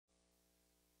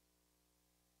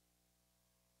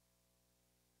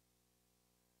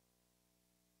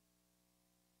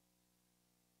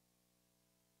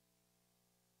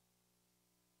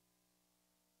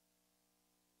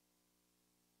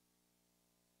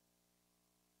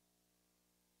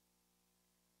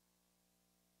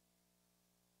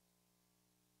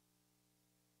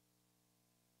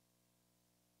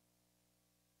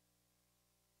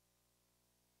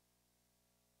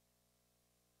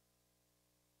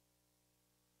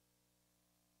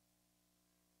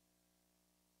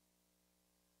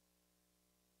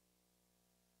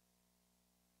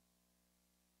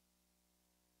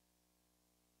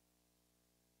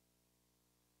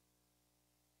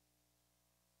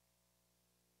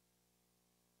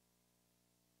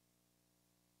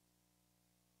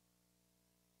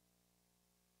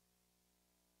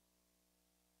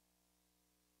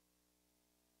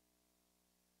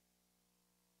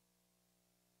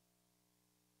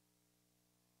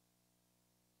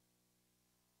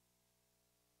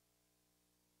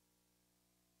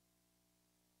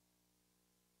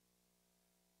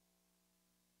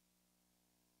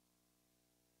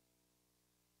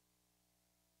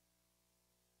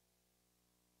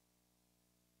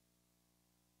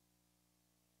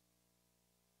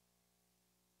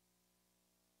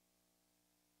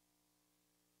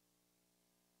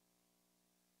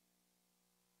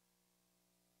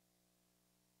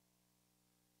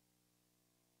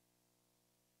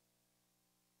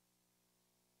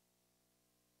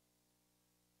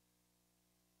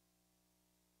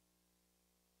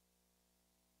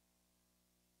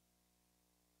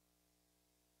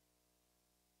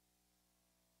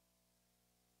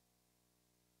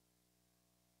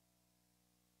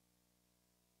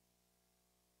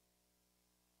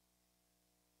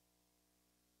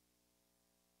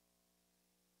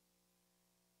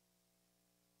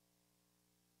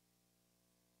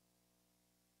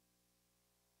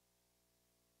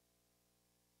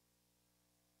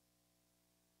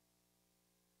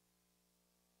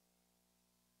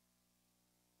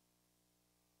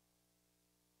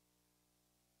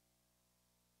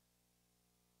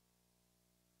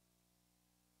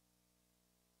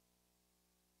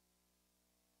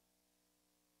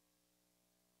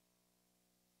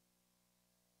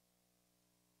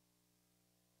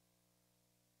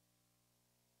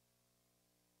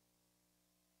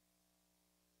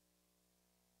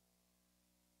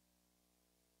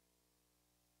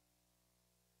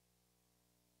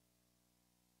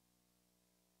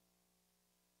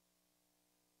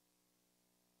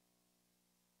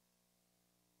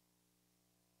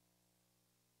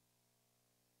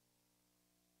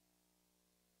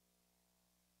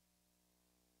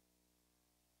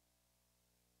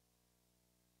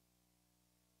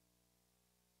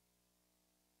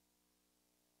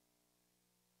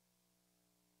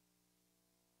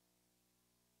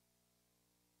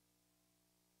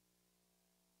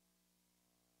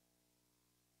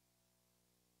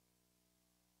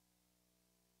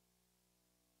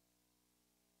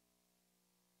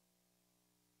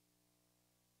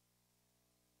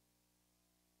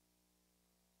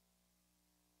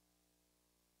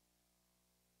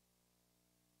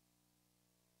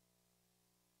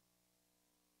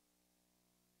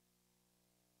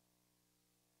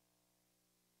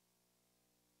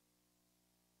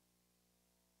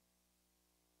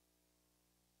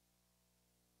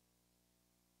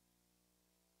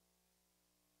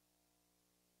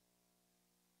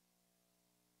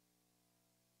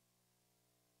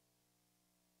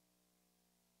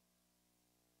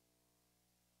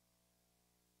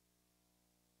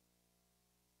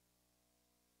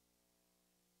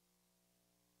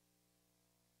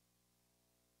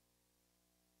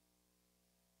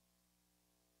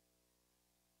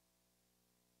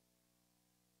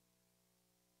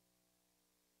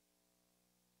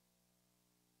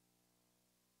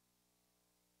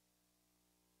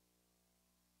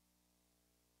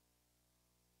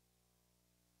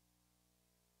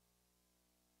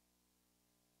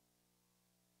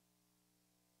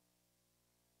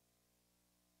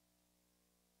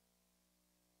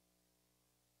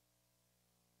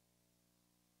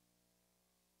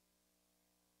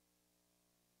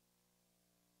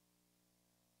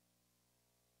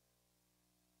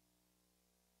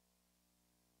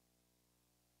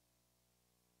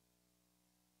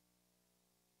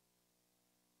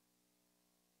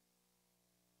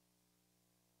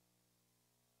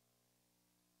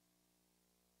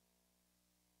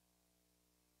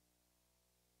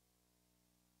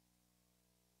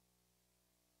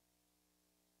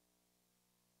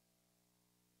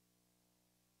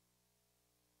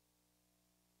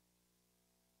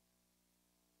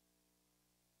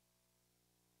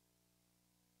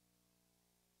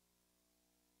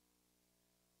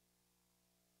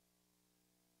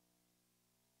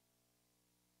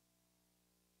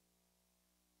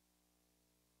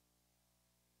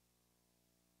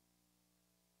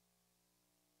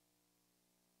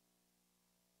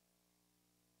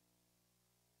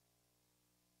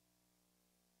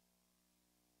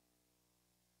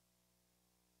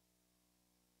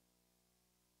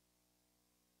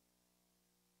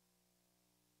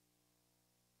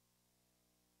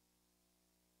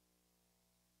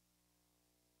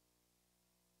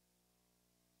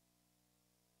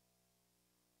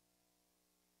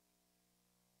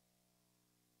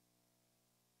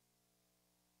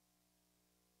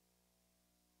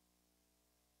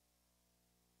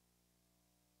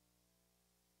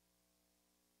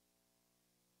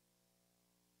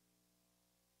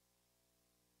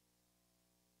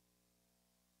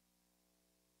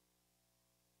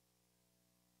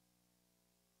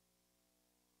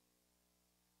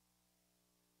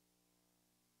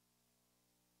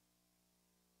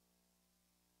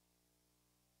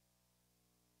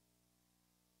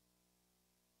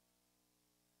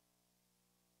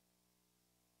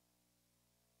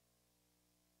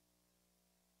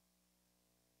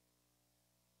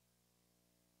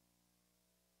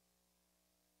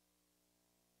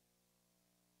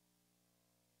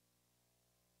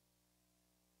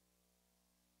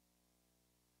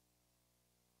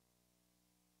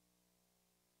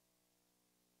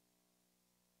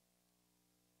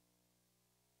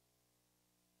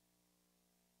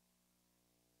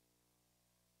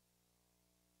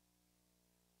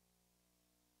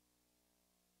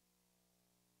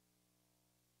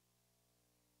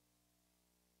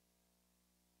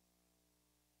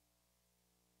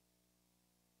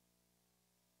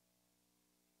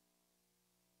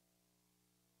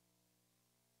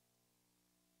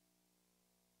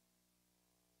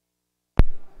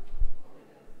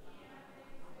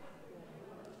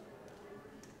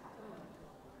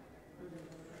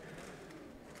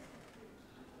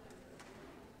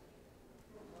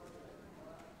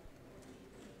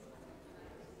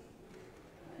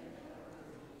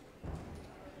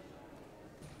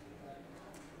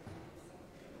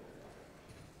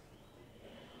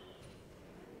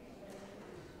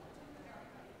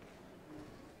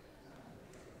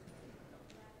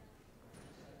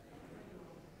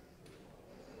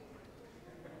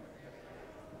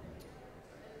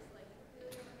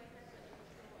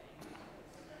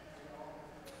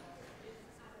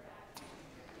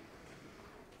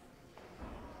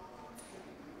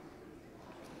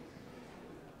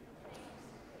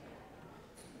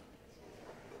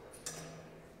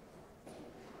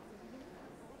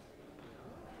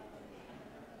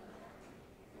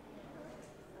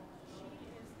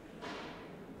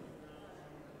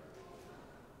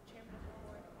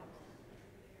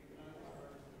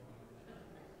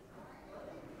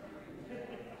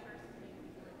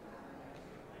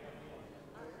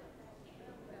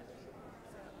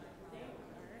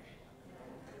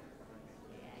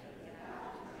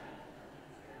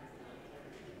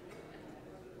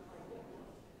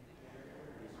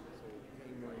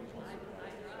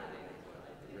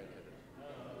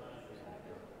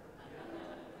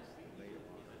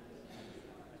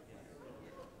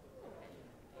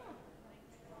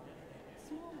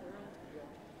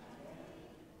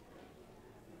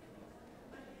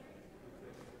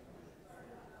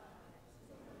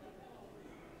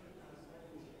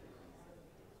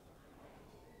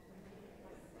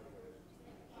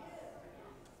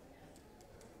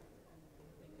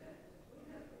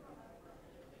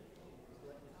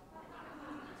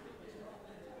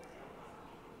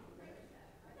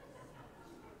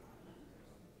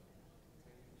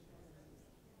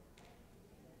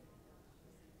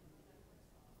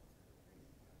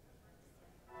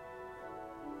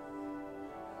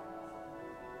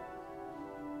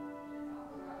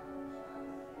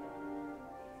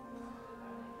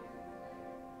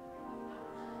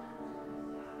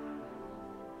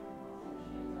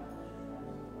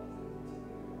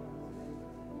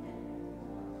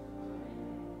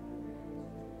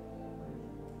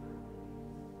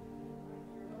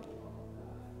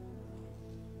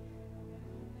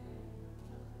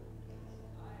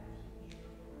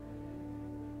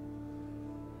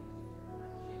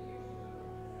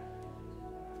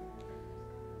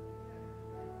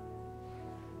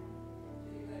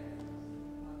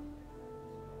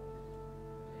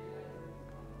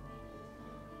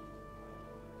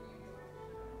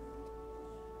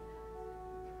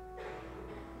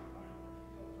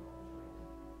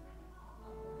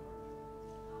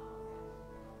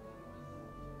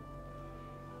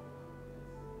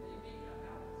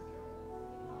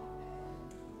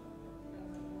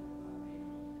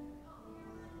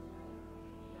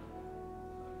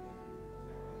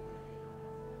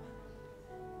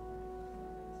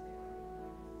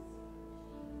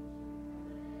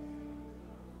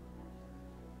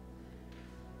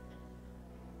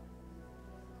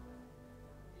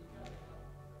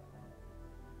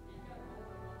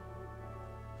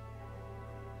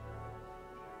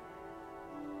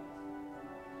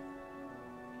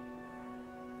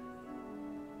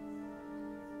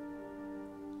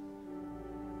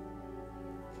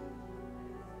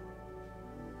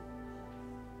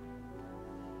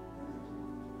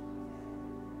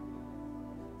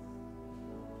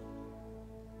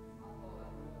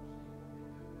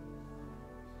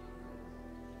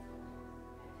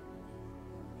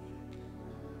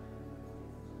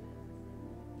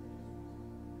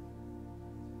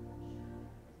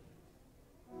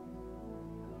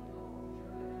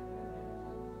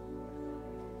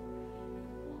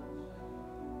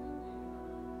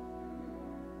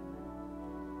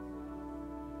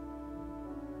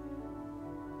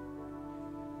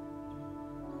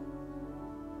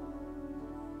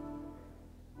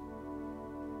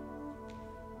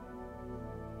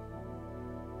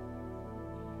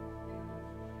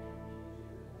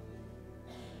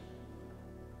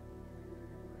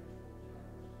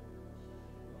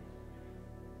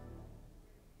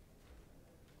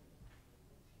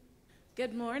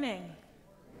Good morning.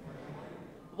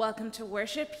 Welcome to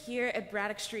worship here at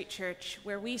Braddock Street Church,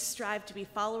 where we strive to be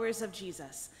followers of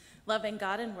Jesus, loving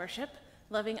God in worship,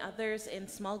 loving others in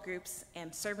small groups,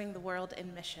 and serving the world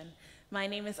in mission. My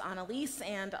name is Annalise,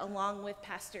 and along with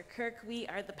Pastor Kirk, we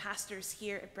are the pastors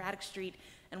here at Braddock Street,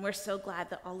 and we're so glad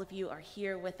that all of you are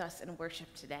here with us in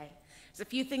worship today. There's a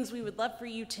few things we would love for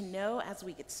you to know as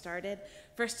we get started.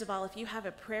 First of all, if you have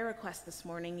a prayer request this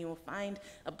morning, you will find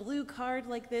a blue card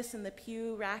like this in the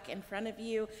pew rack in front of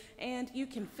you, and you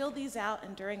can fill these out,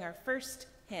 and during our first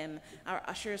hymn, our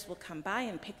ushers will come by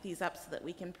and pick these up so that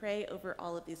we can pray over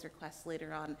all of these requests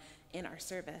later on in our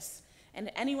service. And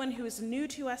anyone who is new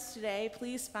to us today,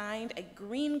 please find a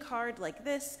green card like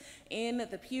this in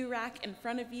the pew rack in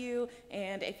front of you.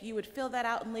 And if you would fill that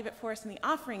out and leave it for us in the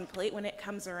offering plate when it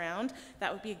comes around,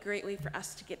 that would be a great way for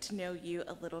us to get to know you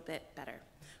a little bit better.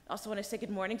 I also want to say good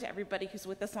morning to everybody who's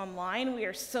with us online. We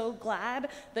are so glad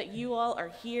that you all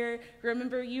are here.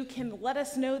 Remember, you can let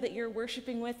us know that you're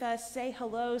worshiping with us. Say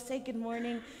hello, say good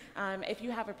morning. If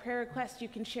you have a prayer request, you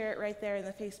can share it right there in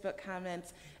the Facebook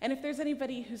comments. And if there's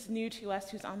anybody who's new to us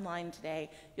who's online today,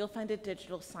 you'll find a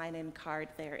digital sign-in card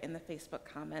there in the Facebook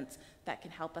comments that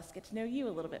can help us get to know you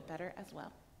a little bit better as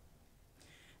well.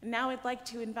 And now I'd like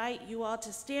to invite you all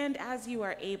to stand as you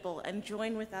are able and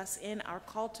join with us in our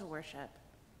call to worship.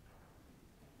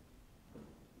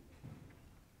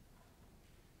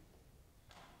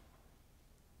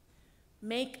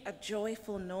 Make a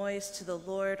joyful noise to the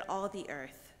Lord, all the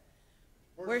earth.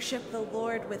 Worship the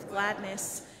Lord with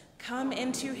gladness. Come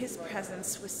into his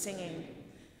presence with singing.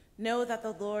 Know that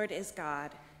the Lord is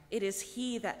God. It is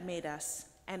he that made us,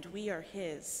 and we are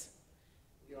his.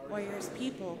 We are his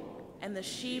people and the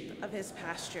sheep of his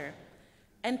pasture.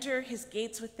 Enter his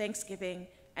gates with thanksgiving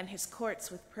and his courts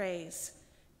with praise.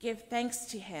 Give thanks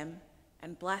to him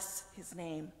and bless his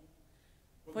name.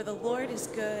 For the Lord is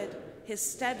good, his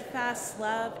steadfast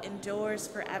love endures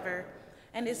forever,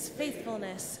 and his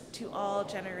faithfulness to all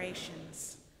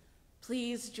generations.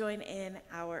 Please join in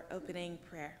our opening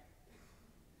prayer.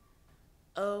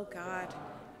 O God,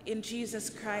 in Jesus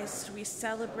Christ we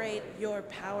celebrate your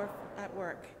power at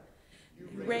work.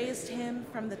 You raised him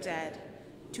from the dead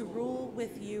to rule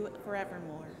with you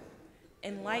forevermore.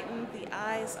 Enlighten the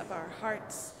eyes of our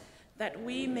hearts that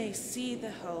we may see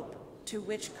the hope to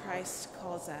which Christ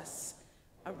calls us,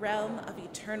 a realm of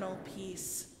eternal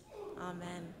peace.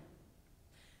 Amen.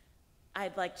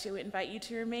 I'd like to invite you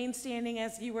to remain standing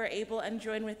as you are able and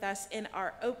join with us in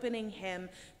our opening hymn,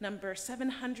 number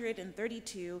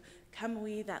 732, Come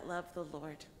We That Love the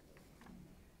Lord.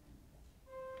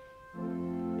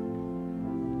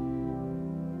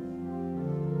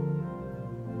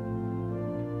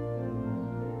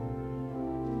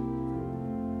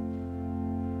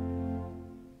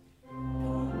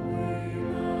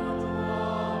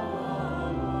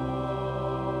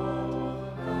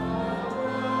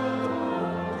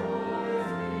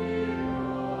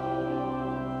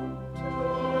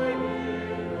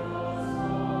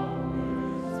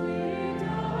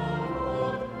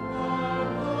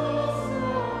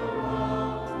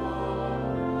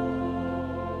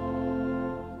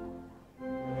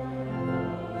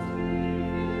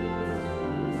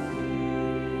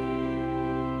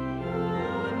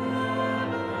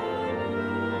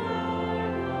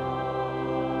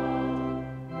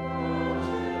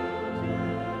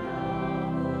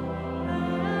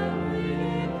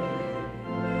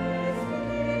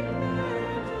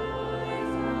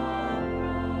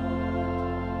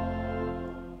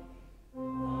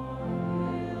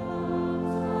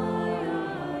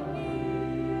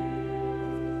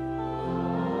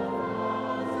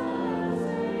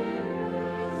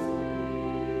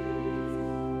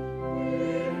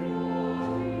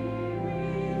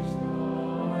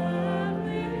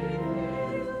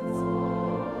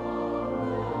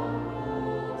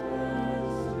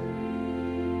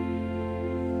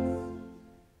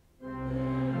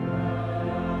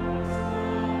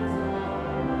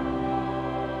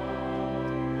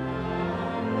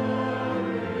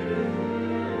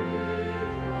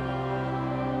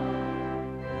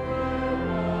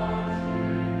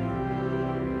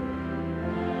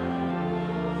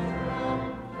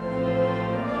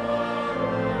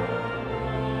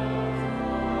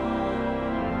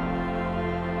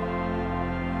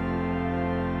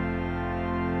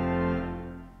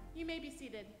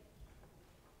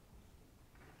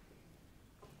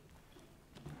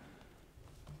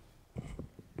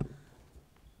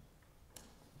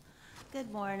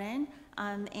 Good morning.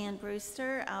 I'm Ann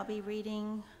Brewster. I'll be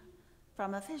reading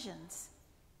from Ephesians.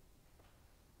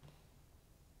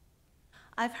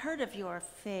 I've heard of your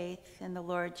faith in the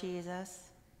Lord Jesus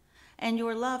and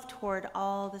your love toward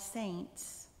all the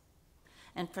saints.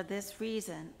 And for this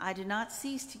reason, I do not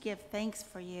cease to give thanks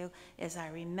for you as I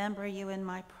remember you in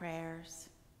my prayers.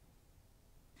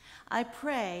 I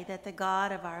pray that the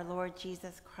God of our Lord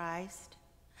Jesus Christ,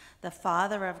 the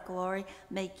Father of glory,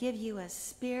 may give you a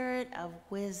spirit of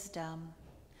wisdom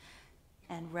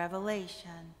and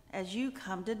revelation as you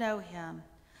come to know him,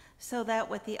 so that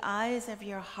with the eyes of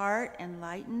your heart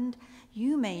enlightened,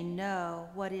 you may know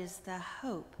what is the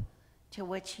hope to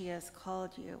which he has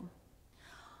called you.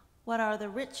 What are the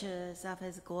riches of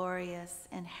his glorious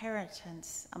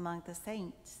inheritance among the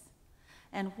saints?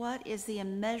 And what is the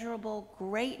immeasurable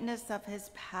greatness of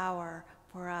his power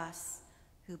for us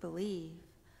who believe,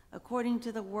 according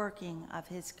to the working of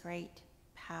his great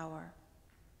power?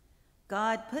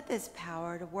 God put this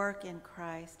power to work in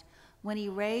Christ when he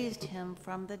raised him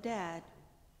from the dead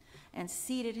and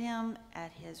seated him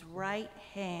at his right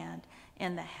hand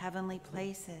in the heavenly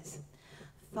places,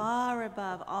 far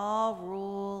above all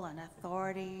rule and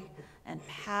authority and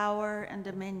power and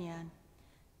dominion,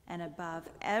 and above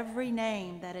every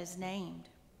name that is named,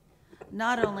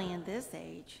 not only in this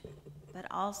age, but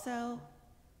also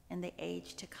in the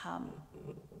age to come.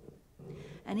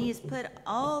 And he has put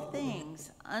all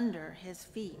things under his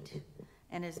feet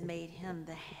and has made him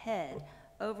the head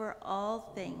over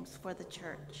all things for the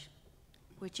church,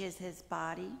 which is his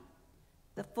body,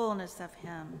 the fullness of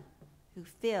him who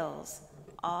fills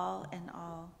all in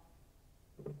all.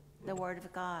 The word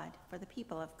of God for the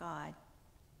people of God.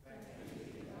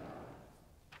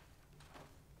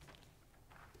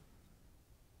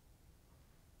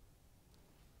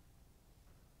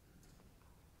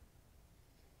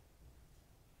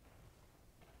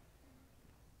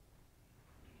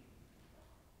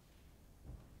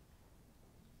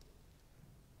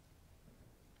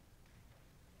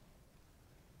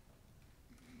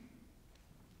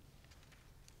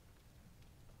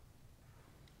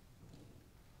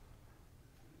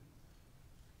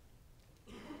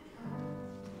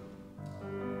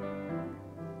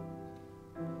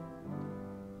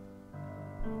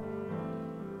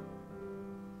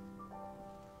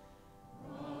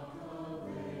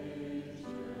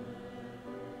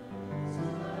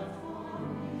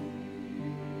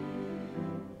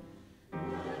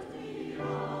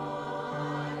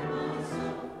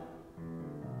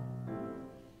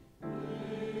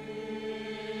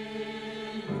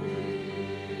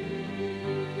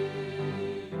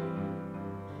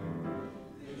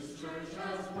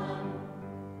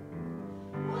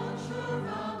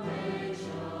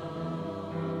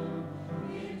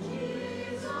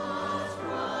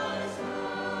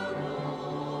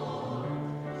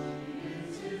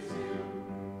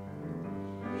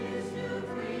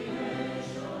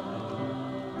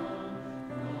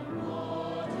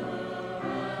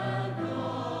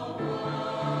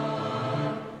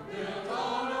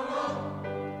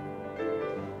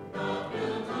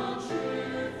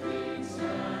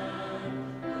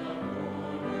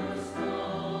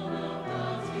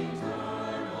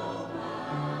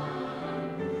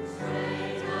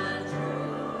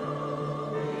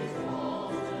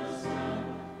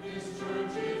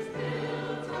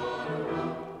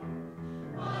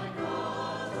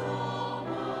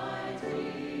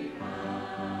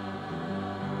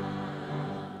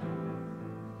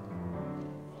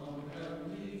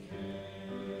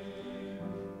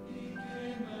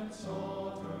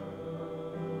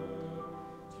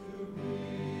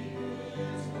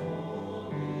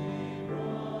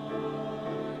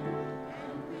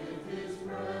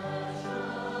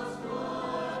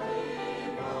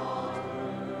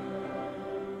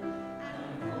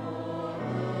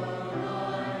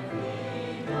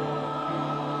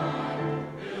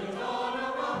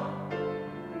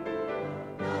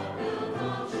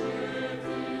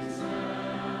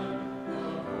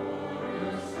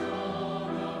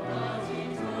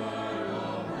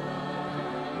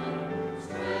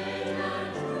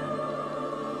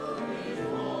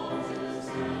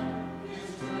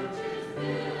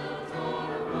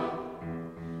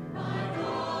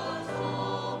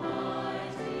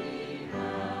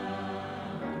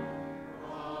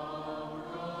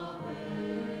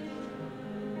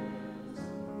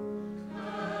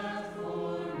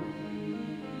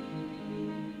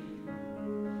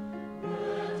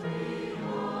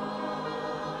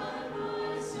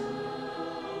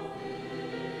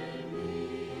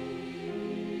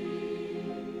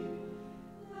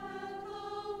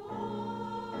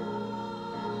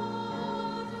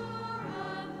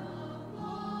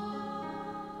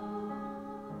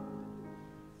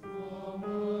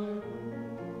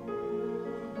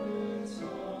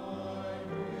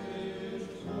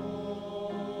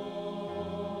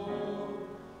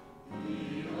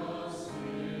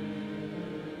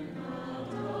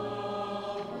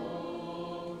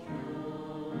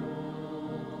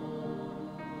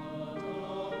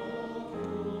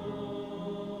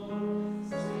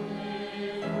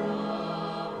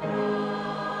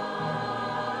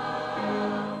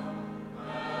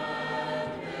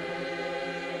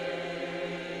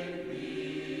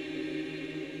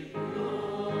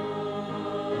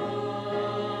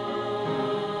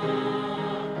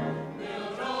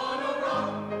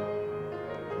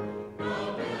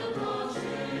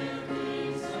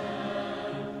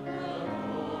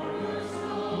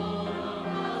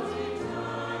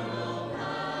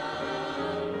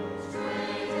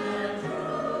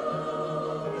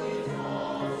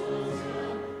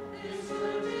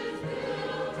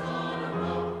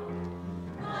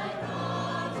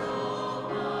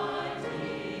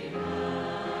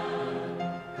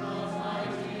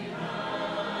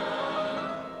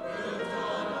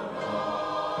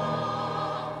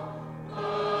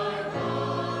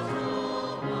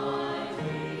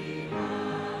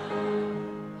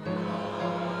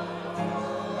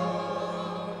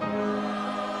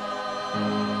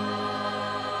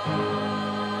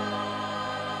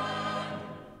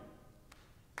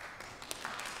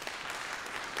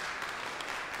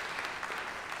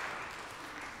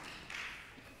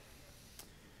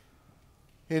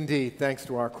 Indeed, thanks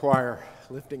to our choir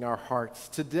lifting our hearts.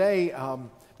 Today,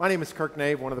 my name is Kirk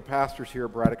Nave, one of the pastors here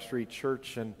at Braddock Street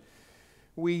Church, and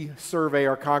we survey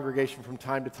our congregation from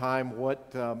time to time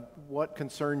what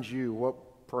concerns you,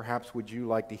 what perhaps would you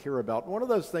like to hear about. One of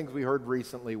those things we heard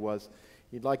recently was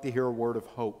you'd like to hear a word of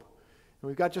hope. And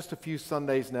we've got just a few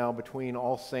Sundays now between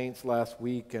All Saints last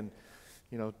week and,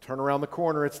 turn around the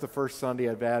corner, it's the first Sunday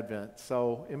of Advent.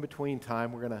 So in between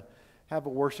time, we're going to have a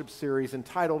worship series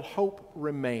entitled Hope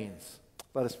Remains.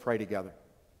 Let us pray together.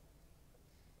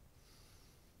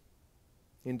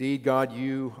 Indeed, God,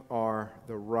 you are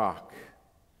the rock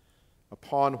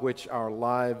upon which our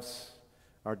lives,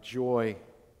 our joy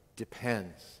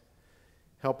depends.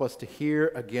 Help us to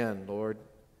hear again, Lord,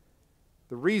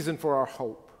 the reason for our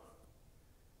hope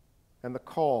and the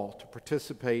call to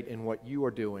participate in what you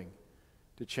are doing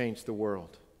to change the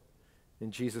world.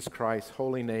 In Jesus Christ's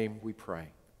holy name we pray.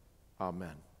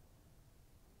 Amen.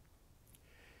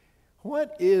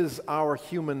 What is our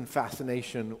human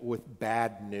fascination with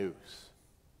bad news?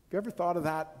 Have you ever thought of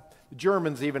that? The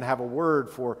Germans even have a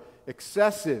word for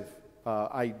excessive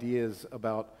ideas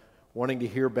about wanting to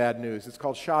hear bad news. It's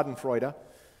called Schadenfreude,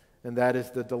 and that is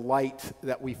the delight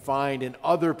that we find in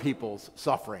other people's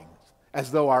sufferings, as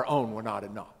though our own were not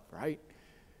enough, right?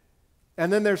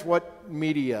 And then there's what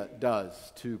media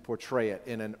does to portray it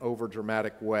in an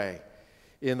overdramatic way.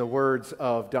 In the words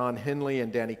of Don Henley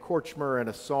and Danny Korchmer in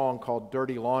a song called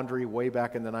Dirty Laundry way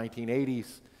back in the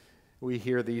 1980s, we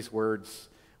hear these words.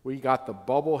 We got the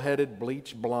bubble-headed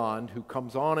bleached blonde who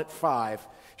comes on at 5.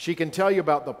 She can tell you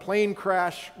about the plane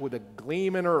crash with a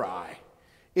gleam in her eye.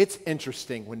 It's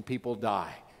interesting when people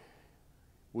die.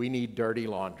 We need dirty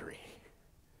laundry.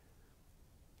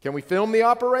 Can we film the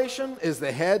operation? Is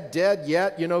the head dead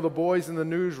yet? The boys in the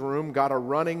newsroom got a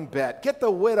running bet. Get the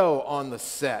widow on the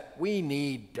set. We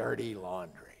need dirty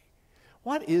laundry.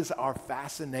 What is our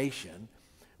fascination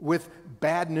with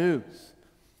bad news?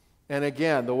 And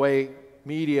again, the way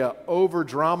media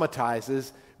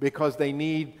over-dramatizes because they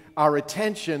need our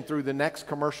attention through the next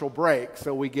commercial break.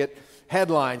 So we get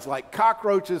headlines like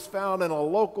cockroaches found in a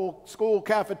local school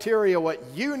cafeteria, what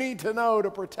you need to know to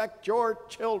protect your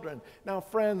children. Now,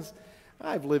 friends,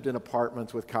 I've lived in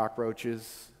apartments with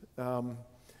cockroaches.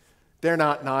 They're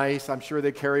not nice. I'm sure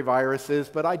they carry viruses,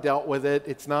 but I dealt with it.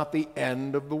 It's not the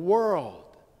end of the world.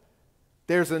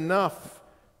 There's enough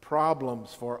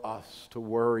problems for us to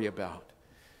worry about.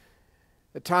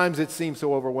 At times it seems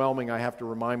so overwhelming, I have to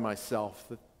remind myself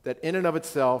that in and of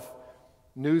itself,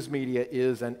 news media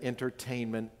is an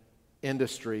entertainment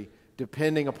industry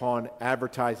depending upon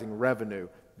advertising revenue.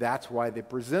 That's why they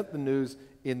present the news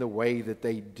in the way that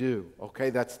they do.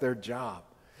 Okay, that's their job.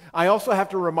 I also have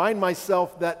to remind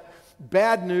myself that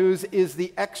bad news is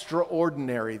the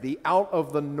extraordinary, the out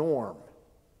of the norm.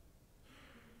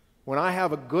 When I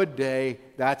have a good day,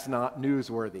 that's not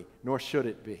newsworthy, nor should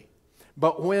it be.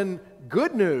 But when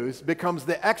good news becomes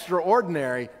the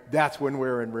extraordinary, that's when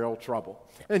we're in real trouble.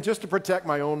 And just to protect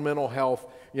my own mental health,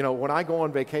 when I go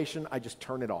on vacation, I just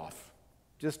turn it off.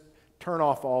 Just turn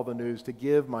off all the news to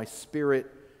give my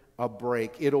spirit a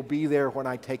break. It'll be there when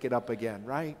I take it up again,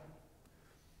 right?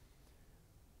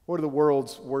 What are the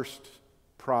world's worst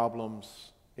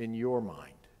problems in your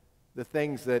mind? The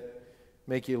things that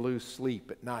make you lose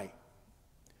sleep at night.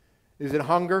 Is it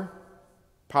hunger,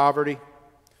 poverty,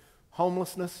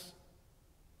 homelessness?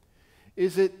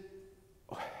 Is it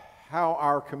how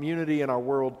our community and our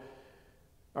world,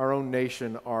 our own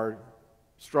nation, are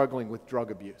struggling with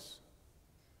drug abuse?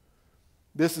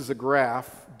 This is a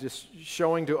graph just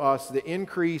showing to us the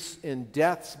increase in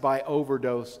deaths by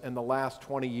overdose in the last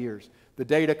 20 years. The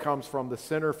data comes from the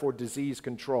Center for Disease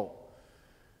Control.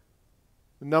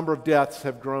 The number of deaths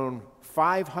have grown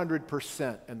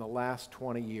 500% in the last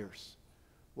 20 years.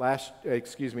 In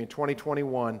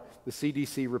 2021, the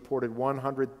CDC reported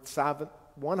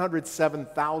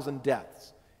 107,000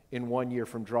 deaths in 1 year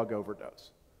from drug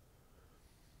overdose.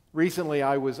 Recently,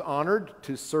 I was honored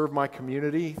to serve my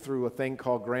community through a thing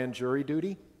called grand jury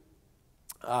duty.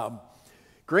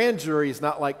 Grand jury is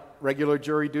not like regular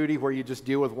jury duty where you just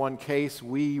deal with one case.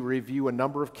 We review a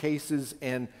number of cases,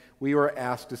 and we were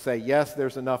asked to say, yes,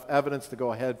 there's enough evidence to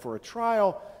go ahead for a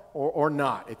trial, or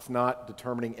not. It's not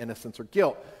determining innocence or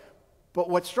guilt. But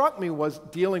what struck me was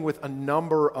dealing with a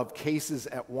number of cases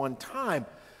at one time,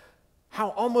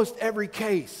 how almost every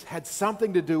case had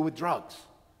something to do with drugs,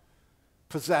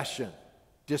 possession,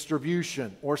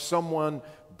 distribution, or someone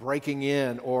breaking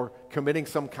in or committing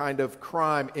some kind of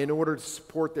crime in order to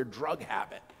support their drug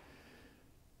habit.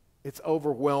 It's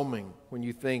overwhelming when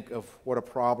you think of what a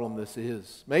problem this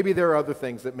is. Maybe there are other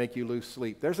things that make you lose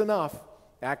sleep. There's enough.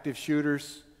 Active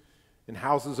shooters in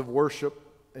houses of worship,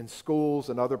 in schools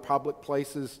and other public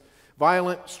places.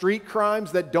 Violent street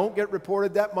crimes that don't get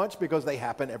reported that much because they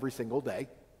happen every single day.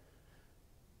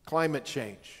 Climate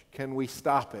change. Can we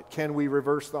stop it? Can we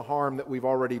reverse the harm that we've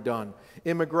already done?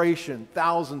 Immigration.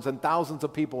 Thousands and thousands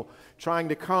of people trying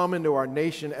to come into our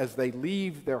nation as they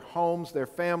leave their homes, their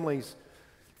families,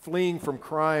 fleeing from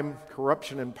crime,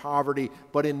 corruption, and poverty,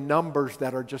 but in numbers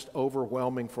that are just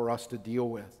overwhelming for us to deal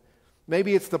with.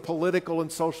 Maybe it's the political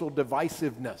and social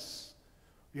divisiveness.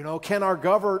 Can our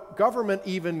government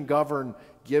even govern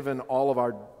given all of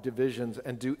our divisions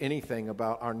and do anything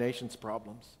about our nation's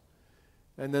problems?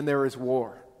 And then there is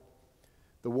war.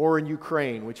 The war in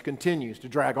Ukraine, which continues to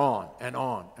drag on and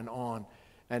on and on.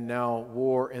 And now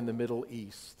war in the Middle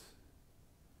East.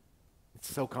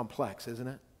 It's so complex, isn't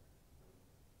it?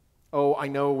 Oh, I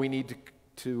know we need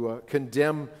to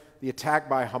condemn the attack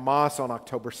by Hamas on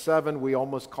October 7. We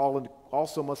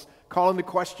also must call into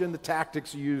question the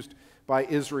tactics used by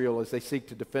Israel as they seek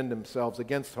to defend themselves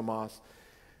against Hamas.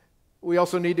 We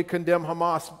also need to condemn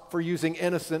Hamas for using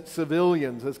innocent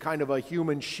civilians as kind of a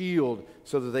human shield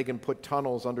so that they can put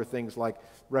tunnels under things like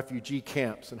refugee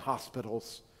camps and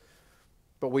hospitals.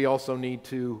 But we also need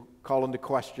to call into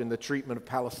question the treatment of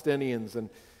Palestinians and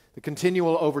the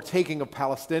continual overtaking of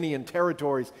Palestinian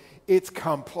territories. It's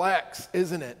complex,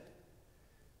 isn't it?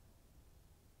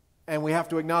 And we have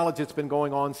to acknowledge it's been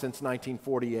going on since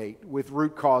 1948 with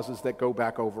root causes that go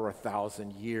back over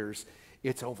 1,000 years.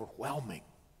 It's overwhelming.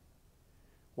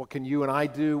 What can you and I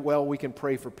do? Well, we can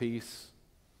pray for peace.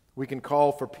 We can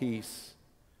call for peace.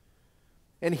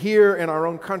 And here in our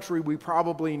own country, we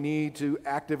probably need to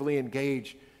actively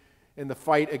engage in the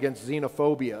fight against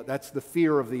xenophobia. That's the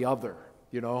fear of the other,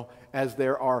 as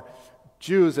there are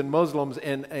Jews and Muslims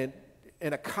in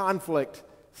a conflict.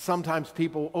 Sometimes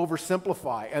people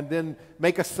oversimplify and then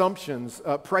make assumptions,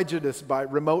 prejudice by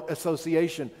remote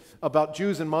association about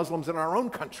Jews and Muslims in our own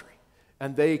country,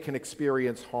 and they can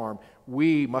experience harm.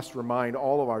 We must remind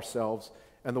all of ourselves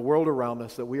and the world around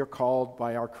us that we are called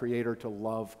by our Creator to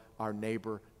love our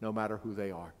neighbor no matter who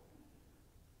they are.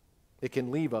 It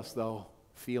can leave us, though,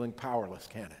 feeling powerless,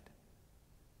 can it?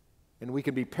 And we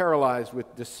can be paralyzed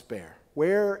with despair.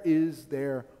 Where is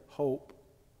there hope?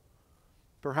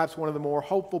 Perhaps one of the more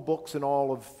hopeful books in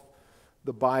all of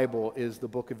the Bible is the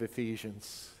book of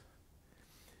Ephesians.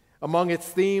 Among its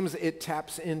themes, it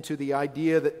taps into the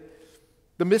idea that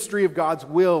the mystery of God's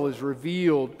will is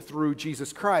revealed through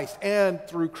Jesus Christ and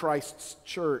through Christ's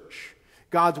church.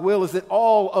 God's will is that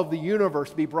all of the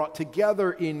universe be brought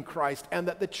together in Christ and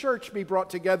that the church be brought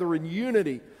together in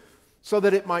unity so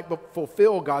that it might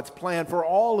fulfill God's plan for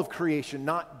all of creation,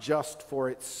 not just for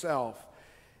itself.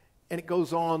 And it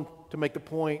goes on to make the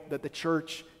point that the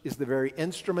church is the very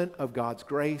instrument of God's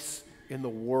grace in the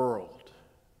world.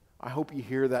 I hope you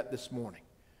hear that this morning.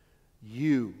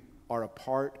 You are a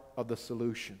part of the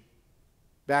solution.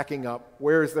 Backing up,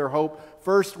 where is there hope?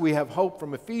 First, we have hope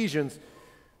from Ephesians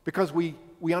because we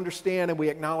understand and we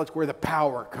acknowledge where the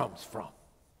power comes from.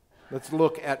 Let's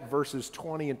look at verses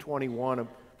 20 and 21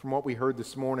 from what we heard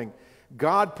this morning.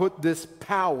 God put this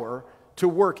power to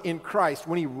work in Christ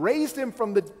when He raised Him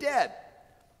from the dead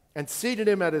and seated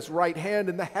Him at His right hand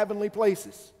in the heavenly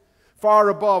places, far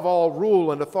above all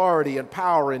rule and authority and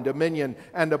power and dominion,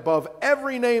 and above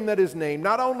every name that is named,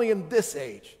 not only in this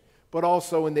age, but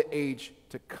also in the age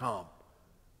to come.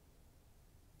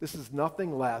 This is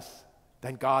nothing less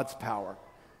than God's power.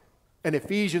 And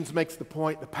Ephesians makes the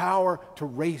point, the power to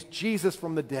raise Jesus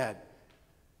from the dead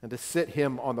and to sit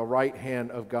Him on the right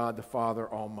hand of God the Father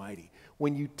Almighty.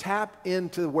 When you tap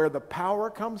into where the power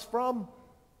comes from,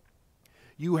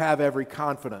 you have every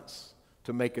confidence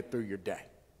to make it through your day.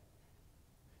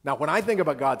 Now, when I think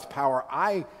about God's power,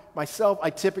 I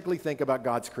typically think about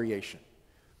God's creation.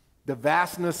 The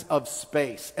vastness of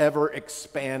space, ever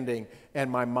expanding,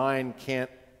 and my mind can't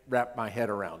wrap my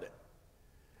head around it.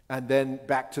 And then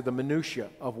back to the minutia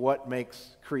of what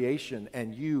makes creation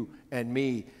and you and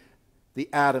me, the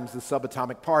atoms, the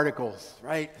subatomic particles,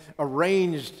 right?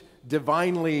 Arranged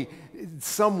divinely in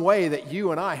some way that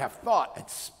you and I have thought and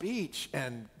speech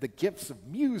and the gifts of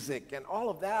music and all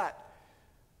of that.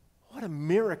 What a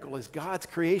miracle is God's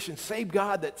creation. Same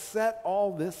God that set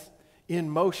all this in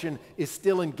motion is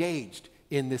still engaged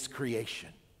in this creation,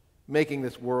 making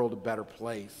this world a better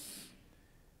place.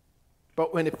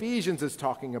 But when Ephesians is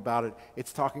talking about it,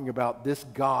 it's talking about this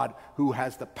God who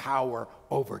has the power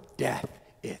over death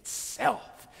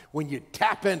itself. When you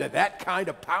tap into that kind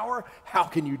of power, how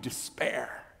can you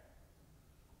despair?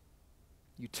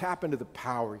 You tap into the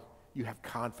power, you have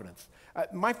confidence.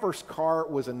 My first car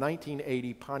was a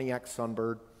 1980 Pontiac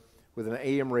Sunbird with an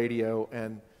AM radio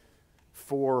and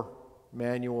 4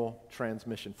 manual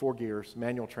transmission, 4 gears,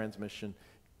 manual transmission,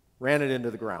 ran it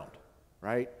into the ground,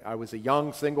 right? I was a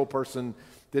young single person,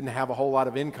 didn't have a whole lot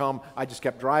of income. I just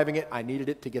kept driving it. I needed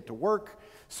it to get to work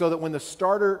so that when the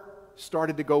starter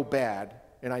started to go bad,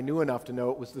 and I knew enough to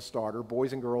know it was the starter,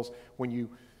 boys and girls, when you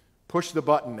push the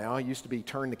button now, it used to be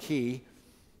turn the key,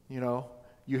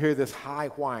 you hear this high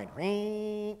whine,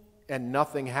 and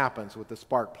nothing happens with the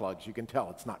spark plugs. You can tell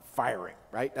it's not firing,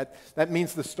 right? That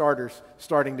means the starter's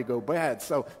starting to go bad.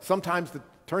 So sometimes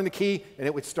turn the key and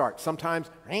it would start. Sometimes,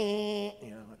 I'd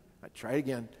try it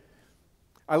again.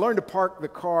 I learned to park the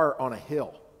car on a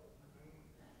hill.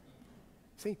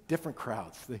 See, different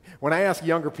crowds. When I ask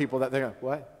younger people that, they're like,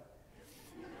 what?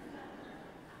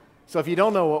 So if you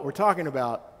don't know what we're talking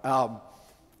about,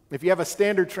 if you have a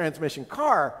standard transmission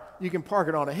car, you can park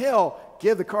it on a hill,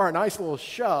 give the car a nice little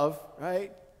shove,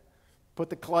 right? Put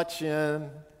the clutch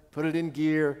in, put it in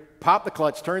gear, pop the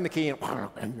clutch, turn the key,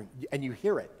 and you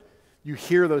hear it. You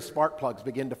hear those spark plugs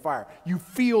begin to fire. You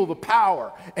feel the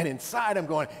power. And inside I'm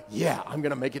going, yeah, I'm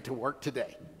going to make it to work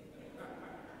today.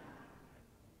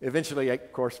 Eventually,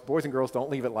 of course, boys and girls, don't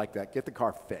leave it like that. Get the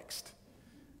car fixed.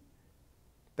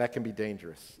 That can be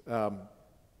dangerous.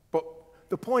 But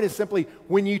the point is simply,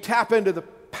 when you tap into the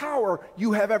power,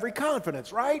 you have every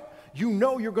confidence, right? You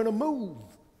know you're going to move.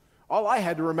 All I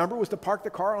had to remember was to park the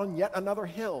car on yet another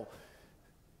hill.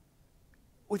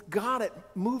 With God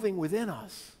moving within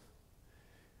us,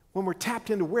 when we're tapped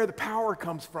into where the power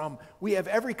comes from, we have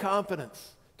every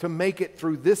confidence to make it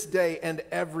through this day and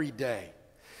every day.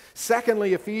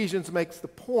 Secondly, Ephesians makes the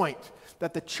point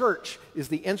that the church is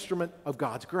the instrument of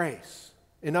God's grace.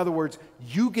 In other words,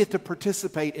 you get to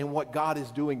participate in what God is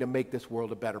doing to make this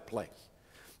world a better place.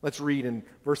 Let's read in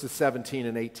verses 17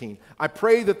 and 18. I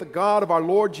pray that the God of our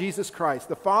Lord Jesus Christ,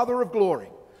 the Father of glory,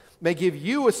 may give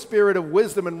you a spirit of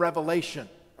wisdom and revelation,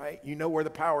 right? You know where the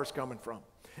power is coming from.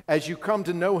 As you come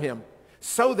to know him,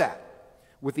 so that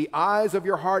with the eyes of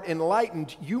your heart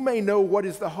enlightened, you may know what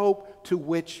is the hope to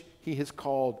which he has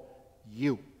called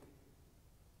you.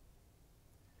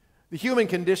 The human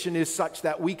condition is such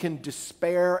that we can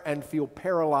despair and feel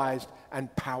paralyzed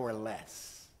and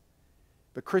powerless.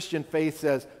 But Christian faith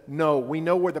says, no, we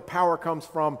know where the power comes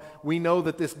from. We know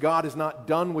that this God is not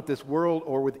done with this world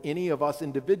or with any of us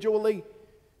individually.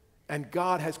 And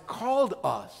God has called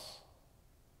us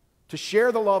to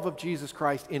share the love of Jesus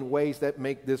Christ in ways that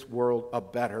make this world a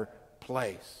better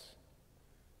place.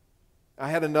 I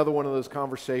had another one of those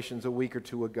conversations a week or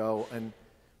two ago, and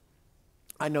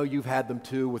I know you've had them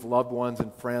too with loved ones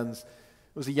and friends.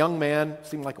 It was a young man,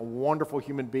 seemed like a wonderful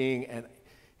human being, and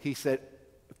he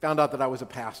found out that I was a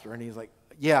pastor, and he's like,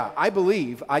 yeah, I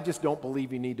believe, I just don't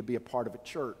believe you need to be a part of a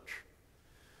church.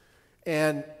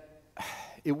 And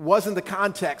it wasn't the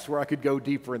context where I could go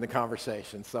deeper in the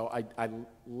conversation, so I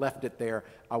left it there.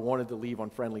 I wanted to leave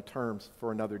on friendly terms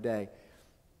for another day.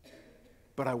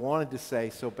 But I wanted to say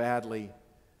so badly,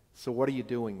 so what are you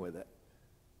doing with it?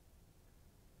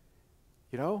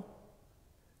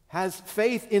 Has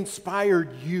faith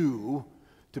inspired you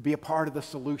to be a part of the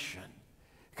solution?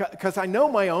 Because I know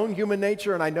my own human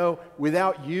nature, and I know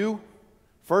without you,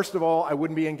 first of all, I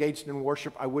wouldn't be engaged in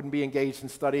worship. I wouldn't be engaged in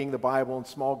studying the Bible in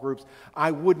small groups.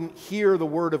 I wouldn't hear the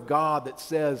word of God that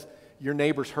says your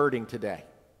neighbor's hurting today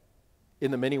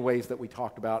in the many ways that we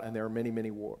talked about, and there are many,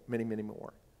 many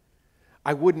more.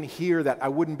 I wouldn't hear that. I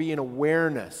wouldn't be in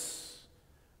awareness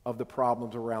of the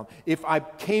problems around. If I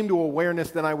came to awareness,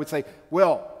 then I would say,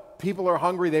 well, people are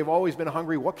hungry. They've always been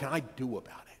hungry. What can I do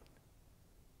about it?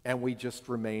 And we just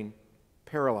remain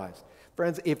paralyzed.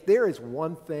 Friends, if there is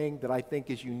one thing that I think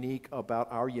is unique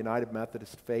about our United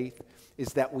Methodist faith,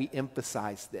 is that we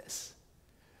emphasize this.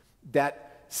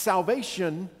 That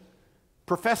salvation,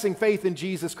 professing faith in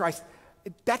Jesus Christ,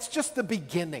 that's just the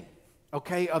beginning,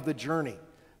 okay, of the journey.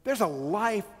 There's a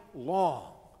lifelong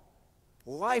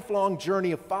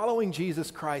journey of following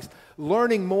Jesus Christ,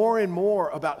 learning more and more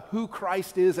about who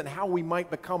Christ is and how we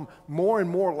might become more and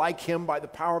more like him by the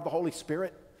power of the Holy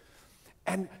Spirit,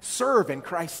 and serve in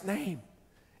Christ's name.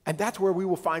 And that's where we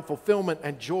will find fulfillment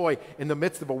and joy in the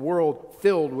midst of a world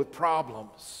filled with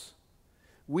problems.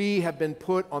 We have been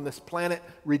put on this planet,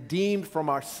 redeemed from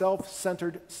our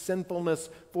self-centered sinfulness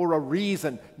for a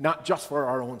reason, not just for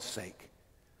our own sake,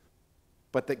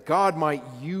 but that God might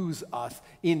use us,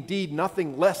 indeed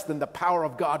nothing less than the power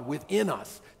of God within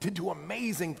us, to do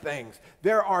amazing things.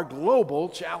 There are global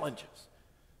challenges.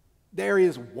 There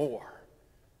is war.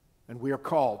 And we are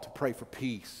called to pray for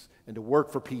peace and to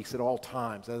work for peace at all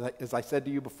times. As I said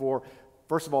to you before,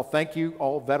 first of all, thank you,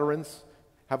 all veterans.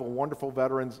 Have a wonderful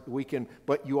Veterans Weekend.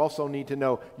 But you also need to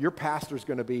know your pastor is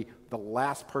going to be the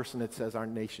last person that says our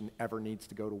nation ever needs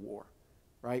to go to war.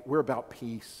 right? We're about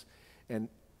peace, and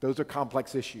those are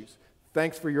complex issues.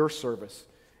 Thanks for your service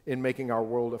in making our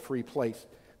world a free place.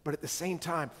 But at the same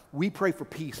time, we pray for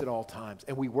peace at all times,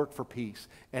 and we work for peace.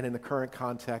 And in the current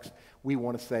context, we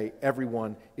want to say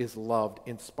everyone is loved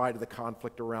in spite of the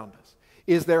conflict around us.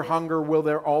 Is there hunger? Will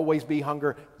there always be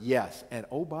hunger? Yes. And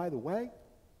oh, by the way,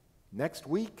 next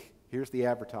week, here's the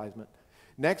advertisement.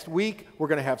 Next week, we're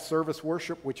going to have service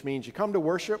worship, which means you come to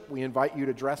worship. We invite you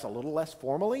to dress a little less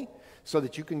formally so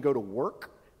that you can go to work,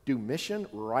 do mission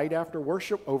right after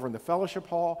worship over in the fellowship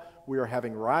hall. We are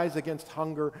having Rise Against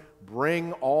Hunger,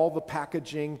 bring all the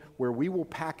packaging, where we will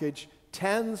package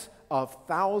tens of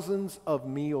thousands of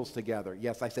meals together.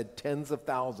 Yes, I said tens of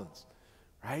thousands,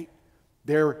 right?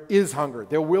 There is hunger.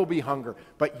 There will be hunger.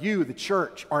 But you, the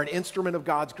church, are an instrument of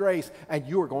God's grace, and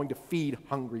you are going to feed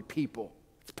hungry people.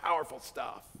 It's powerful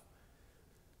stuff.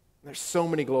 There's so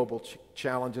many global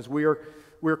challenges.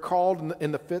 We're called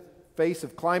in the face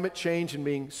of climate change and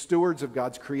being stewards of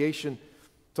God's creation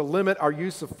to limit our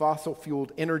use of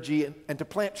fossil-fueled energy and to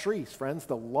plant trees, friends,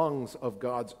 the lungs of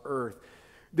God's earth.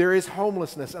 There is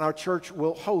homelessness, and our church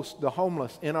will host the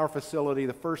homeless in our facility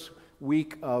the first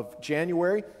week of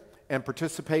January and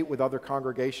participate with other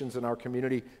congregations in our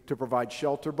community to provide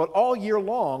shelter. But all year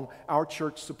long, our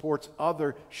church supports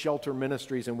other shelter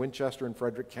ministries in Winchester and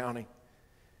Frederick County.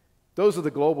 Those are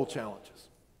the global challenges.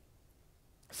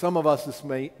 Some of us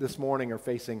this morning are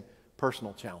facing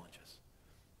personal challenges,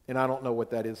 and I don't know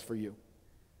what that is for you.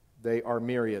 They are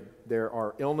myriad. There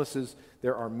are illnesses,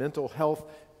 there are mental health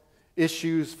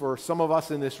issues for some of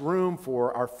us in this room,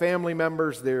 for our family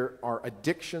members. There are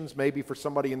addictions, maybe for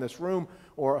somebody in this room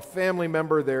or a family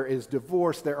member. There is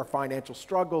divorce, there are financial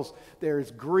struggles, there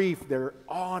is grief, there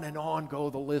on and on go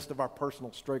the list of our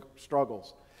personal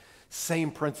struggles. Same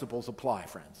principles apply,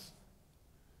 friends.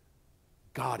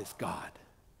 God is God,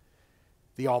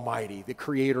 the Almighty, the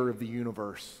creator of the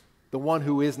universe, the one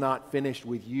who is not finished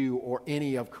with you or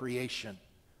any of creation,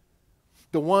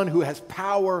 the one who has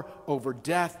power over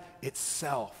death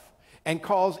itself, and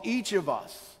calls each of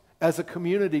us as a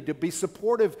community to be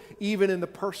supportive even in the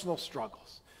personal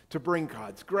struggles, to bring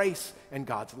God's grace and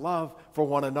God's love for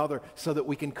one another so that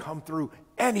we can come through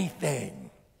anything.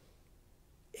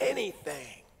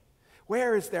 Anything.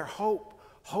 Where is there hope?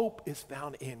 Hope is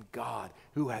found in God,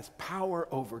 who has power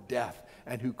over death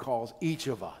and who calls each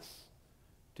of us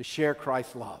to share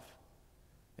Christ's love,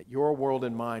 that your world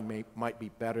and mine might be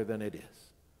better than it is.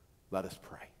 Let us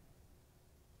pray.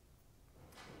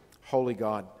 Holy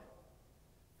God,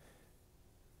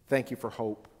 thank you for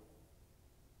hope.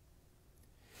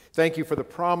 Thank you for the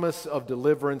promise of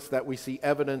deliverance that we see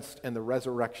evidenced in the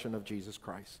resurrection of Jesus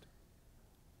Christ.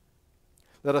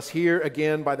 Let us hear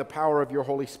again, by the power of your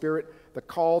Holy Spirit, the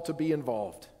call to be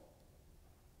involved,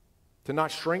 to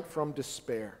not shrink from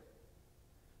despair,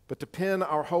 but to pin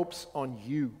our hopes on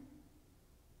you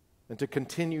and to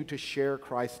continue to share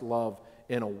Christ's love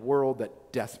in a world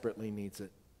that desperately needs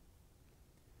it.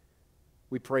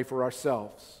 We pray for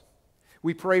ourselves.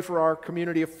 We pray for our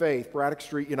community of faith, Braddock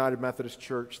Street United Methodist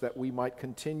Church, that we might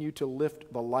continue to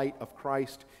lift the light of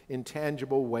Christ in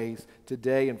tangible ways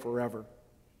today and forever.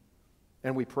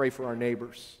 And we pray for our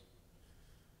neighbors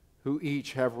who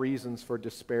each have reasons for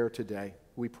despair today.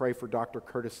 We pray for Dr.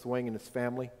 Curtis Thwing and his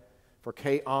family, for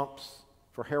Kay Omps,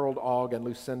 for Harold Ogg and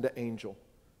Lucinda Angel,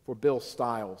 for Bill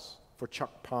Stiles, for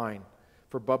Chuck Pine,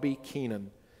 for Bubby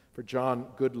Keenan, for John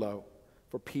Goodlow,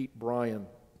 for Pete Bryan,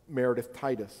 Meredith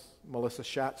Titus, Melissa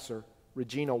Schatzer,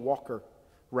 Regina Walker,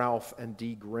 Ralph and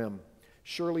Dee Grimm,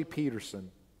 Shirley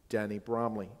Peterson, Danny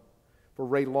Bromley, for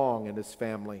Ray Long and his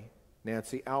family,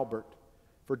 Nancy Albert,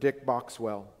 for Dick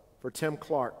Boxwell, for Tim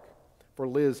Clark, for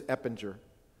Liz Eppinger,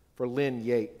 for Lynn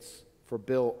Yates, for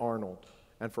Bill Arnold,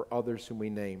 and for others whom we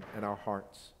name in our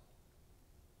hearts.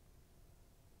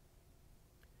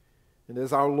 And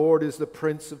as our Lord is the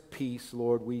Prince of Peace,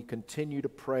 Lord, we continue to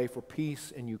pray for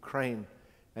peace in Ukraine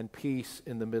and peace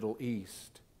in the Middle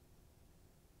East.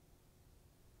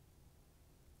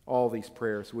 All these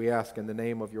prayers we ask in the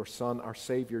name of your Son, our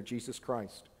Savior, Jesus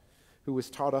Christ, who has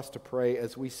taught us to pray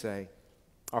as we say,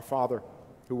 Our Father,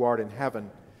 who art in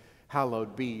heaven,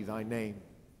 hallowed be thy name.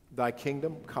 Thy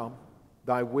kingdom come,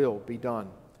 thy will be done,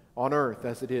 on earth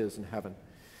as it is in heaven.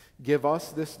 Give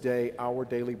us this day our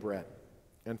daily bread,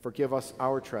 and forgive us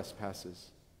our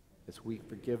trespasses, as we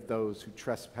forgive those who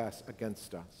trespass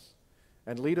against us.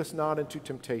 And lead us not into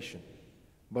temptation,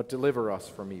 but deliver us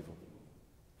from evil.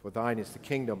 For thine is the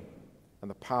kingdom, and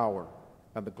the power,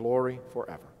 and the glory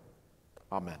forever.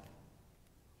 Amen.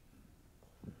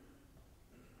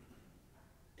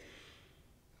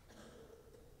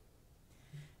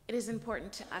 It is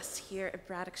important to us here at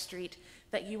Braddock Street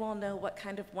that you all know what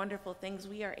kind of wonderful things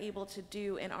we are able to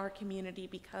do in our community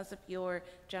because of your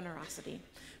generosity.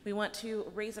 We want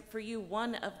to raise up for you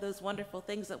one of those wonderful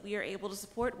things that we are able to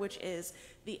support, which is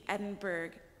the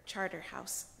Edinburgh Charter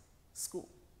House School.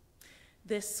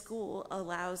 This school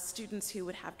allows students who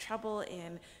would have trouble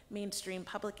in mainstream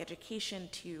public education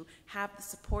to have the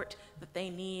support that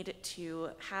they need, to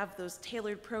have those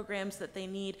tailored programs that they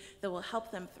need that will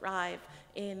help them thrive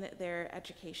in their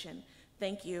education.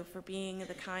 Thank you for being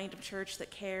the kind of church that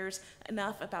cares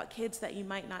enough about kids that you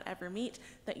might not ever meet,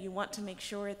 that you want to make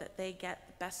sure that they get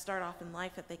the best start off in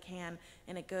life that they can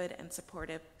in a good and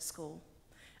supportive school.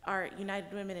 Our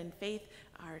United Women in Faith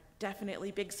are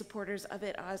definitely big supporters of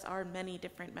it, as are many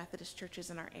different Methodist churches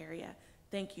in our area.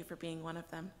 Thank you for being one of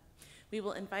them. We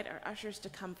will invite our ushers to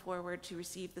come forward to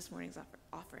receive this morning's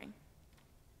offering.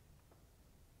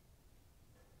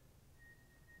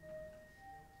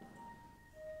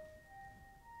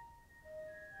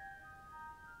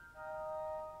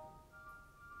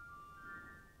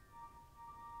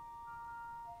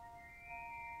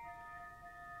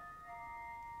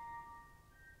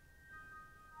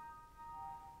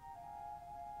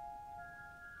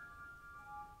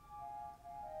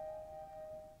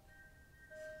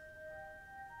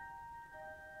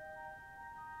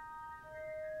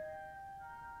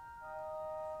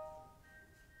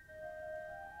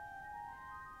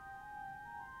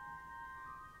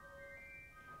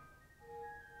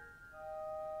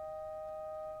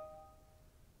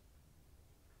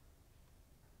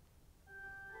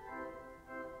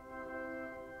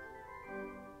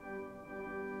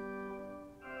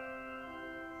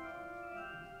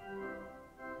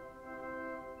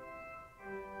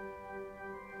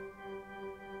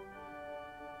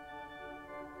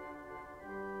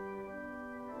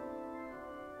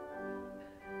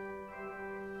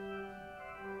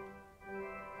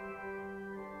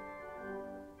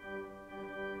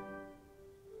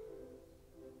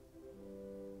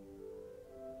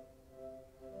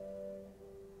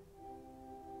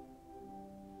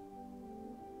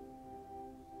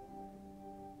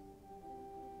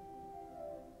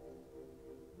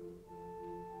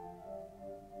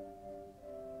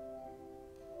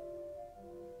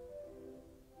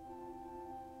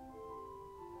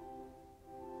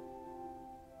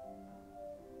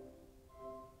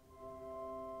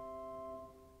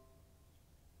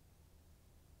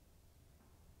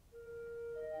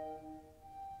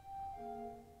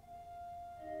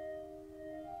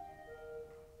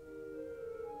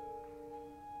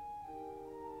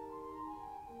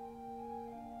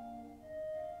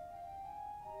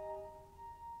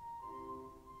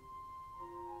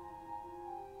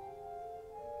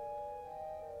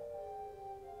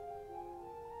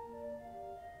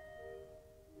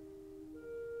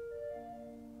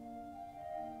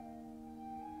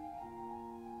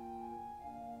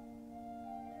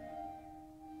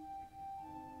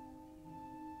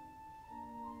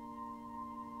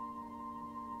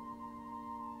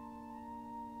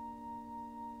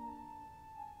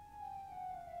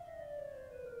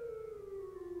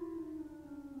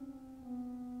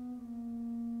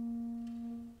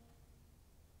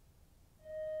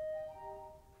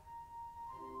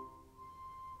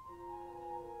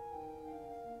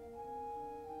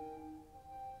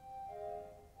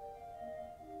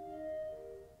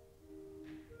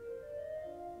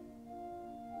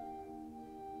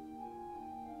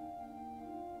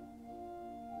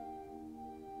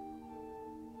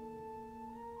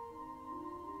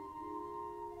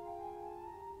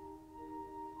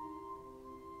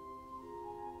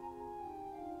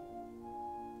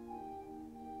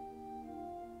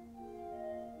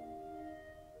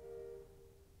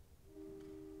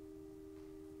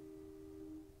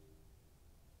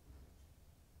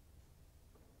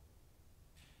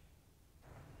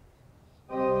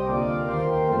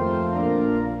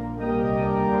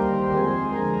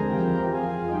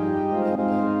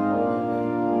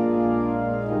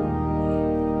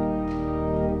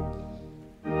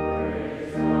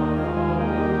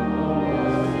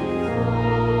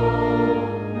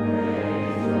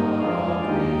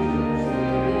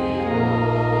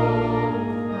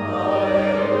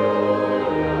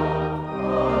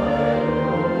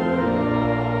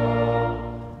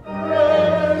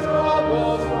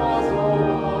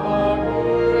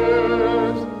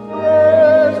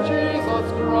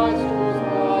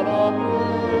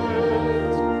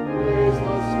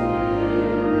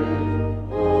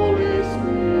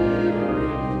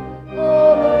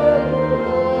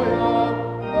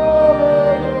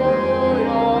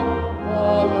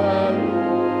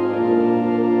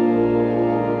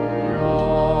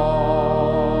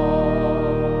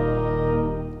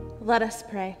 Let us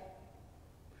pray.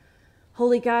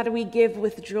 Holy God, we give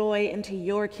with joy into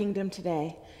your kingdom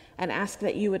today and ask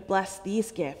that you would bless these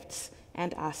gifts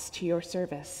and us to your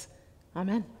service.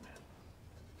 Amen.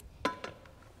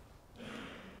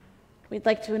 We'd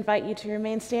like to invite you to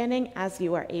remain standing as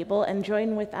you are able and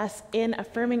join with us in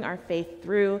affirming our faith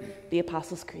through the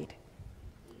Apostles' Creed.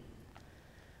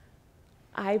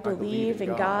 I believe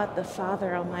in God, the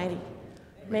Father Almighty,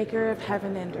 maker of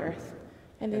heaven and earth,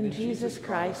 and in Jesus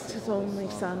Christ, his only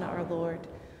Son, our Lord,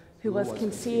 who was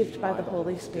conceived by the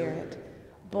Holy Spirit,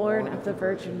 born of the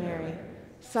Virgin Mary,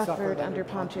 suffered under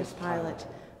Pontius Pilate,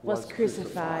 was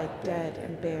crucified, dead,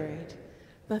 and buried.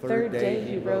 The third day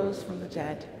he rose from the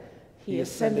dead. He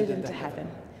ascended into heaven,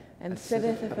 and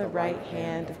sitteth at the right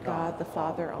hand of God the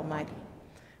Father Almighty.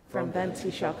 From thence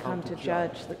he shall come to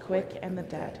judge the quick and the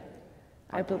dead.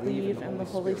 I believe in the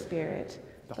Holy Spirit,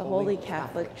 the holy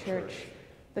Catholic Church,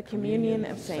 the communion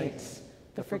of saints,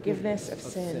 the forgiveness of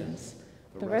sins,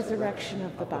 the resurrection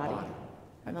of the body,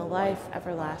 and the life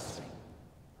everlasting.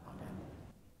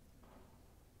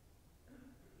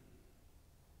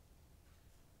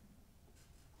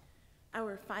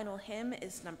 Our final hymn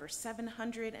is number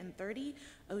 730,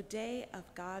 O Day of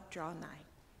God Draw Nigh.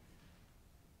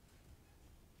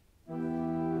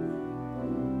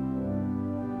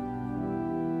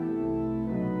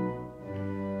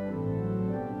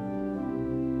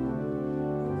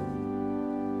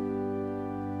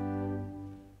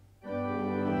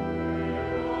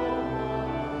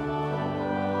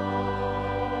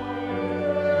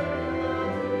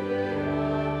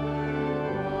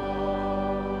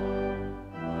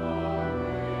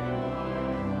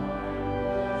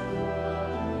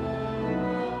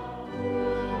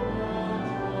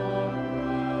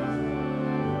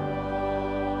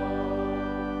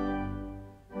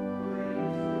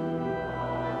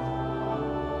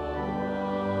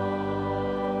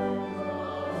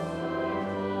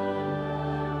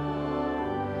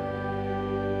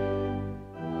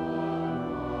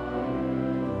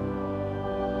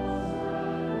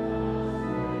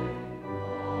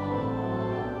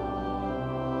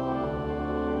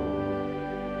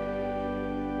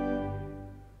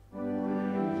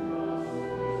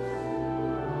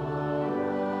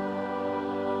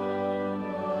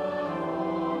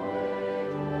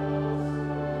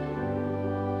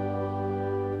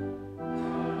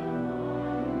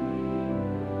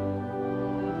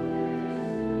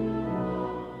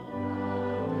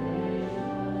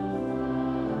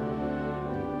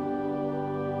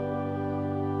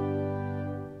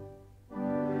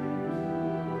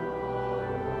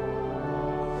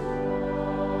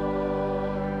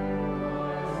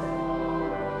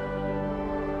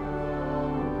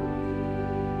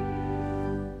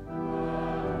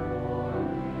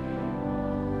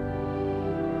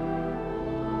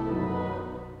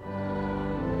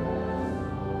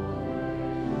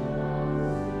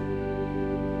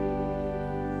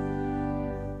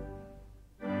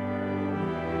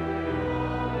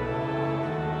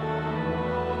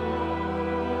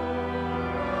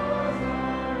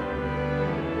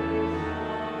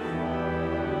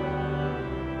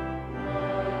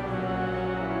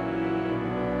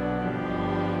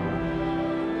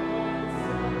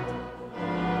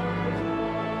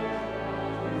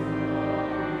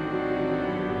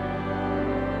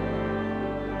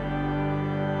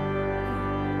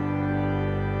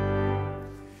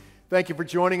 Thank you for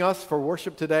joining us for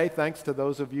worship today. Thanks to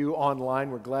those of you online.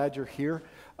 We're glad you're here.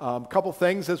 A couple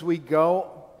things as we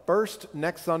go. First,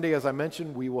 next Sunday, as I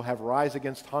mentioned, we will have Rise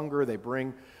Against Hunger. They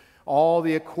bring all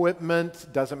the equipment.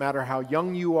 Doesn't matter how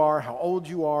young you are, how old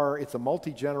you are. It's a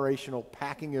multi-generational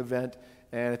packing event,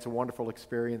 and it's a wonderful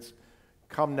experience.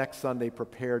 Come next Sunday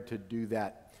prepared to do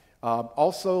that.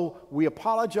 Also, we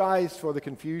apologize for the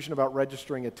confusion about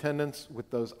registering attendance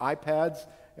with those iPads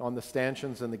on the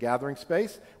stanchions in the gathering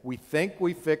space. We think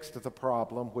we fixed the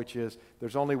problem, which is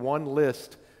there's only one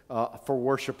list for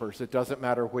worshipers. It doesn't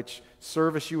matter which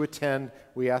service you attend.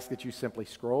 We ask that you simply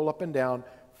scroll up and down,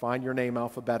 find your name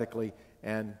alphabetically,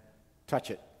 and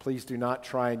touch it. Please do not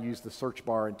try and use the search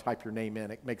bar and type your name in.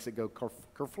 It makes it go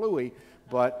kerflooey,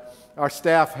 but our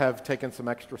staff have taken some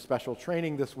extra special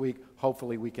training this week.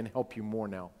 Hopefully we can help you more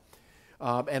now.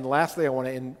 And lastly, I want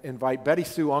to invite Betty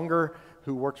Sue Unger,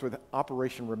 who works with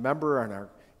Operation Remember on our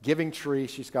Giving Tree.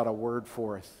 She's got a word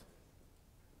for us.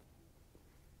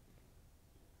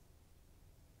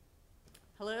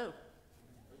 Hello.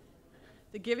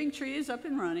 The Giving Tree is up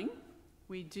and running.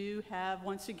 We do have,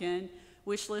 once again,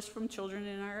 wish lists from children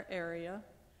in our area.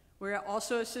 We're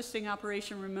also assisting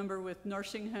Operation Remember with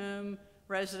nursing home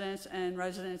residents and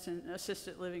residents in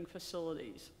assisted living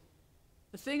facilities.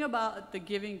 The thing about the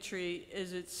Giving Tree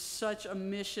is it's such a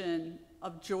mission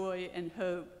of joy and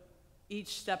hope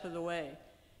each step of the way.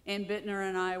 Ann Bittner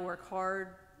and I work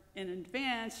hard in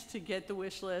advance to get the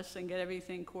wish list and get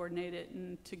everything coordinated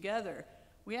and together.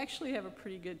 We actually have a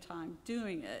pretty good time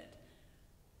doing it.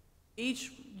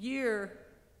 Each year,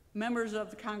 members of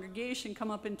the congregation come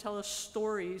up and tell us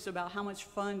stories about how much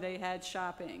fun they had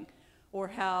shopping, or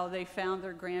how they found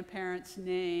their grandparents'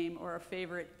 name or a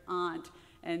favorite aunt,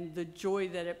 and the joy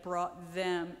that it brought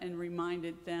them and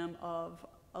reminded them of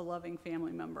a loving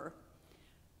family member.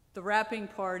 The wrapping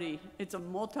party, it's a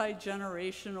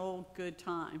multi-generational good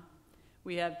time.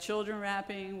 We have children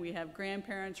wrapping, we have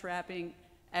grandparents wrapping,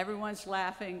 everyone's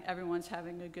laughing, everyone's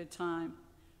having a good time.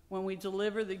 When we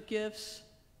deliver the gifts,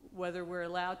 whether we're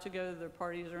allowed to go to their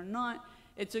parties or not,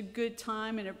 it's a good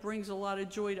time, and it brings a lot of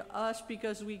joy to us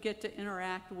because we get to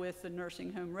interact with the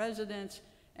nursing home residents,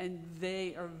 and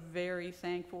they are very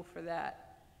thankful for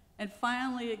that. And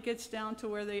finally, it gets down to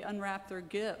where they unwrap their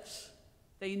gifts.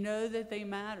 They know that they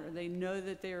matter. They know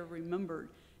that they are remembered,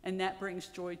 and that brings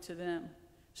joy to them.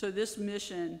 So this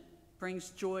mission brings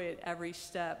joy at every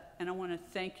step, and I want to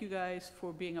thank you guys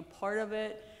for being a part of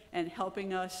it and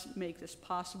helping us make this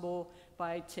possible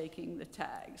by taking the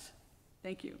tags.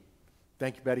 Thank you.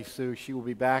 Thank you, Betty Sue. She will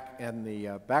be back in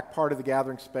the back part of the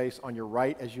gathering space on your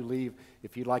right as you leave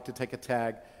if you'd like to take a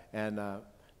tag and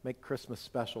make Christmas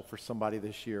special for somebody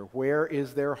this year. Where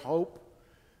is there hope?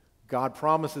 God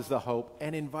promises the hope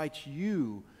and invites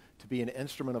you to be an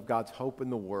instrument of God's hope in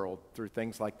the world through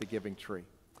things like the Giving Tree.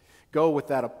 Go with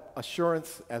that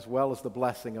assurance as well as the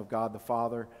blessing of God the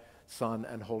Father, Son,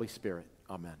 and Holy Spirit.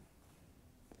 Amen.